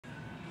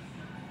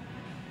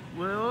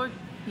Well,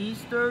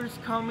 Easter's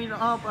coming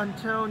up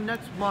until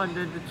next month.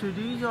 And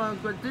today's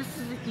but this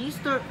is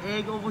Easter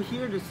egg over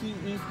here. To see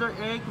Easter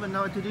egg, but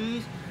now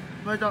today's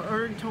but the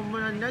early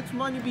tomorrow next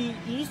month will be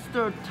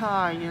Easter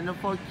time, and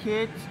for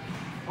kids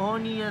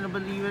only. And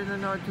believe it or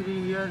not,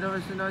 today here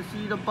now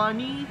see the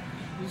bunny.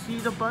 You see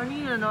the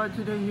bunny, and now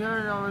today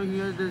here now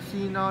here to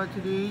see now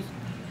today's.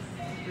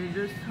 And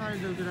this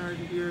time look at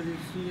here to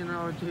see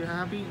now today.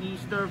 Happy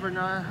Easter for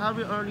now.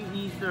 Happy early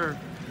Easter.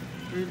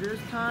 And this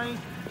time.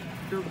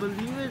 To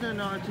believe it or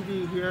not,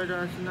 today here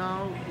that's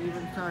now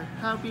even time.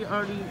 Happy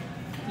early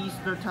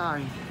Easter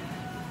time.